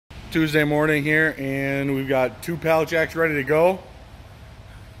Tuesday morning here, and we've got 2 pallet jacks ready to go.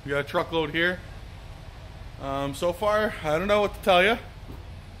 We got a truckload here. So far, I don't know what to tell you.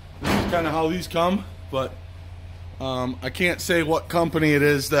 This is kind of how these come, but I can't say what company it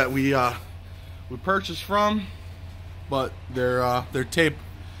is that we purchased from, but their tape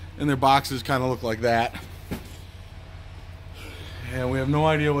and their boxes kind of look like that. And we have no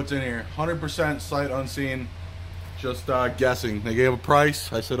idea what's in here. 100% sight unseen. Just guessing. They gave a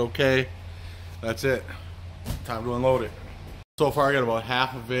price. I said okay. That's it. Time to unload it. So far I got about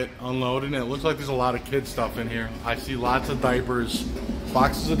half of it unloaded, and it looks like there's a lot of kid stuff in here. I see lots of diapers,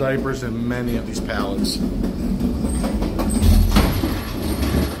 boxes of diapers in many of these pallets.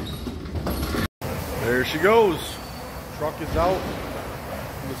 There she goes. Truck is out.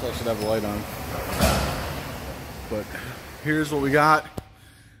 I guess I should have the light on. But here's what we got.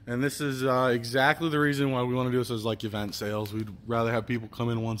 And this is exactly the reason why we want to do this as like event sales. We'd rather have people come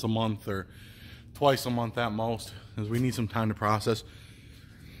in once a month or twice a month at most, because we need some time to process.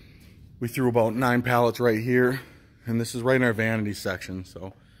 We threw about 9 pallets right here, and this is right in our vanity section.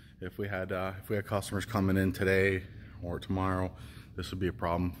 So if we had customers coming in today or tomorrow, this would be a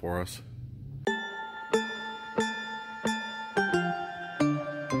problem for us.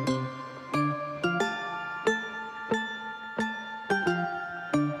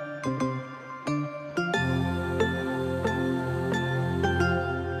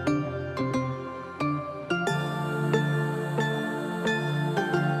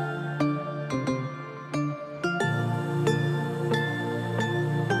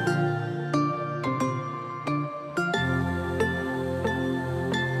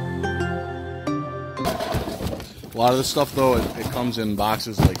 A lot of this stuff though, it comes in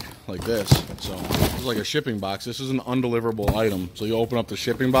boxes like this. So this is like a shipping box. This is an undeliverable item. So you open up the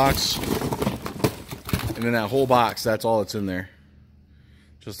shipping box, and in that whole box, that's all that's in there.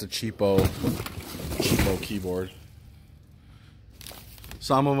 Just a cheapo keyboard.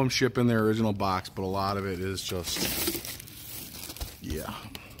 Some of them ship in their original box, but a lot of it is just, yeah,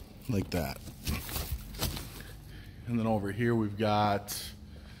 like that. And then over here we've got,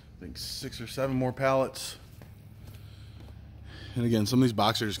 I think 6 or 7 more pallets. And again, some of these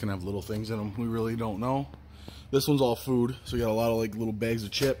boxes are just gonna have little things in them. We really don't know. This one's all food, so we got a lot of like little bags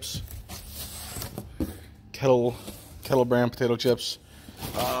of chips, kettle brand potato chips.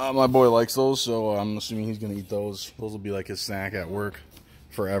 My boy likes those, so I'm assuming he's gonna eat those. Those will be like his snack at work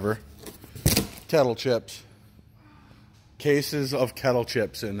forever. Kettle chips, cases of kettle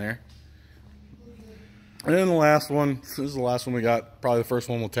chips in there. And then the last one, this is the last one we got, probably the first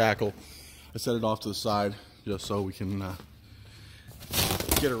one we'll tackle. I set it off to the side just so we can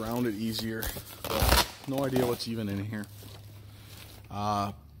get around it easier. But no idea what's even in here.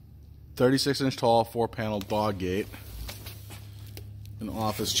 36-inch tall, 4-panel dog gate, an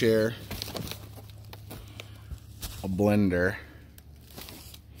office chair, a blender.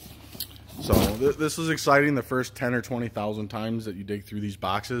 So this is exciting the first 10 or 20,000 times that you dig through these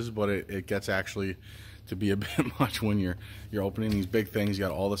boxes, but it gets actually to be a bit much when you're opening these big things. You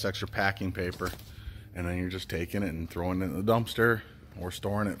got all this extra packing paper, and then you're just taking it and throwing it in the dumpster or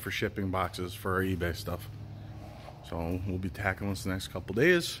storing it for shipping boxes for our eBay stuff. So we'll be tackling this the next couple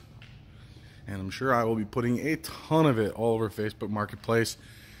days, and I'm sure I will be putting a ton of it all over Facebook Marketplace,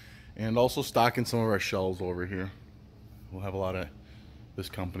 and also stocking some of our shelves over here. We'll have a lot of this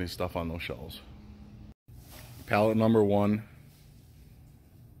company's stuff on those shelves. Pallet number 1.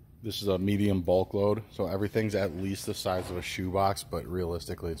 This is a medium bulk load, so everything's at least the size of a shoebox, but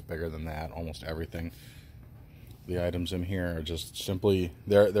realistically it's bigger than that. Almost everything. The items in here are just simply,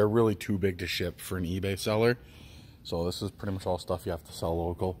 they're really too big to ship for an eBay seller. So this is pretty much all stuff you have to sell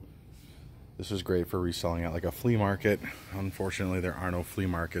local. This is great for reselling at like a flea market. Unfortunately, there are no flea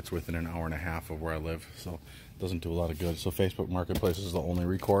markets within an hour and a half of where I live, so it doesn't do a lot of good. So Facebook Marketplace is the only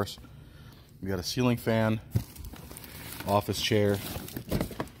recourse. We got a ceiling fan, office chair,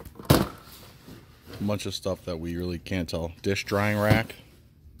 a bunch of stuff that we really can't tell. Dish drying rack.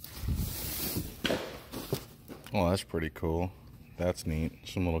 Oh, that's pretty cool. That's neat.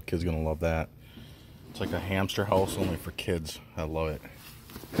 Some little kid's gonna love that. It's like a hamster house only for kids. I love it.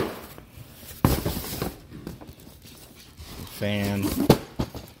 Fan.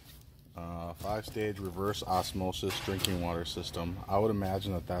 5-stage reverse osmosis drinking water system. I would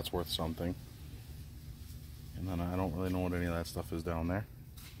imagine that that's worth something. And then I don't really know what any of that stuff is down there.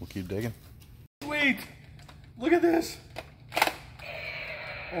 We'll keep digging. Sweet! Look at this!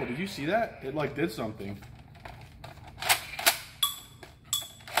 Oh, did you see that? It like did something.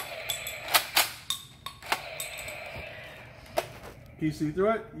 Can you see through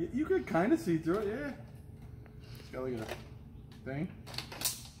it? You could kind of see through it, yeah. It's got like a thing.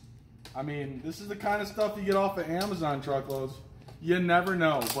 I mean, this is the kind of stuff you get off of Amazon truckloads. You never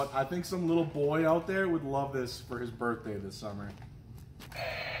know, but I think some little boy out there would love this for his birthday this summer.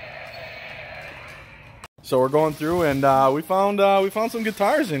 So we're going through, and we found some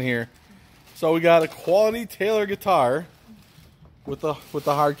guitars in here. So we got a quality Taylor guitar with the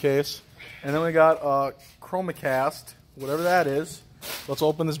hard case, and then we got a Chromacast, whatever that is. Let's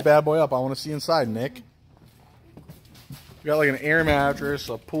open this bad boy up. I want to see inside, Nick. We got like an air mattress,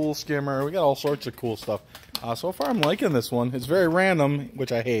 a pool skimmer. We got all sorts of cool stuff. So far, I'm liking this one. It's very random,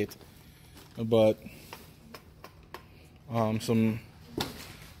 which I hate, but some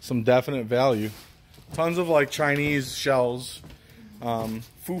definite value. Tons of like Chinese shells.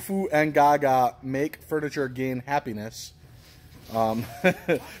 Fufu and Gaga make furniture gain happiness.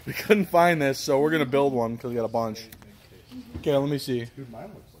 We couldn't find this, so we're gonna build one because we got a bunch. Okay, let me see. Dude, mine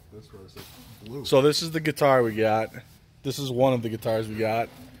looks like this, where it's like blue. So this is the guitar we got. This is one of the guitars we got.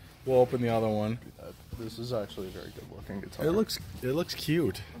 We'll open the other one. This is actually a very good looking guitar. It looks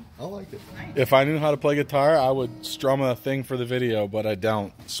cute. I like it. If I knew how to play guitar, I would strum a thing for the video, but I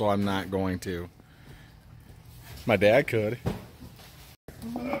don't, so I'm not going to. My dad could.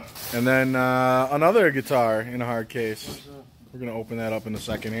 And then another guitar in a hard case. We're going to open that up in a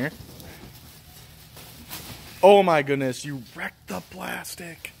second here. Oh my goodness, you wrecked the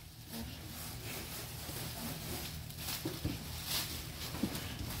plastic.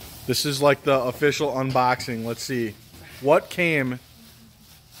 This is like the official unboxing. Let's see. What came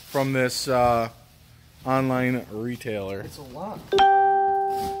from this online retailer? It's a lot.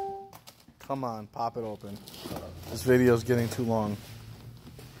 Come on, pop it open. This video's getting too long.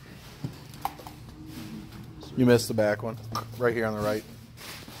 You missed the back one. Right here on the right.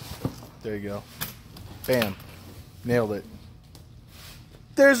 There you go. Bam. Nailed it.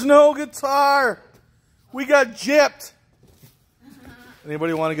 There's no guitar! We got gypped!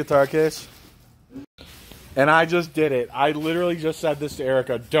 Anybody want a guitar case? And I just did it. I literally just said this to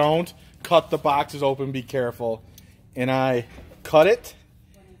Erica. Don't cut the boxes open. Be careful. And I cut it.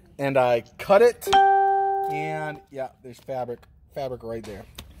 And I cut it. And yeah, there's fabric right there.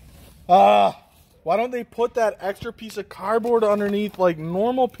 Why don't they put that extra piece of cardboard underneath like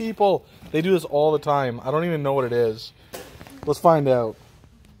normal people? They do this all the time. I don't even know what it is. Let's find out.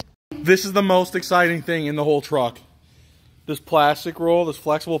 This is the most exciting thing in the whole truck. This plastic roll, this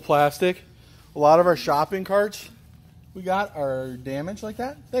flexible plastic. A lot of our shopping carts we got are damaged like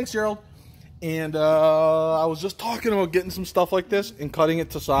that. Thanks, Gerald. And I was just talking about getting some stuff like this and cutting it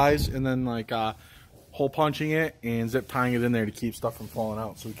to size and then like hole punching it and zip tying it in there to keep stuff from falling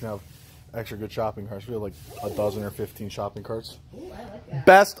out so we can have extra good shopping carts. We have like a dozen or 15 shopping carts. Ooh, I like that.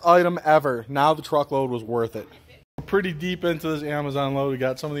 Best item ever. Now the truckload was worth it. We're pretty deep into this Amazon load. We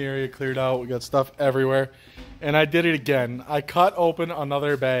got some of the area cleared out. We got stuff everywhere. And I did it again. I cut open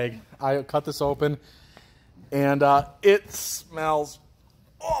another bag. I cut this open and it smells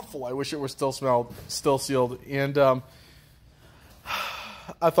awful. I wish it were still sealed. And I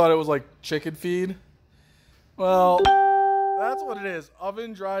thought it was like chicken feed. Well, that's what it is.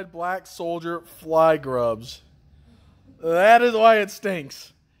 Oven dried black soldier fly grubs. That is why it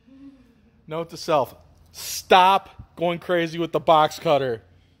stinks. Note to self, stop going crazy with the box cutter.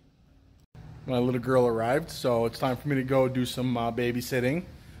 My little girl arrived, so it's time for me to go do some babysitting.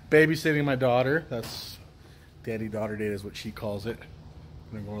 Babysitting my daughter. That's daddy-daughter date is what she calls it.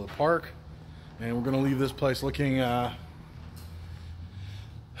 I'm gonna go to the park, and we're gonna leave this place looking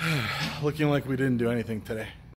looking like we didn't do anything today.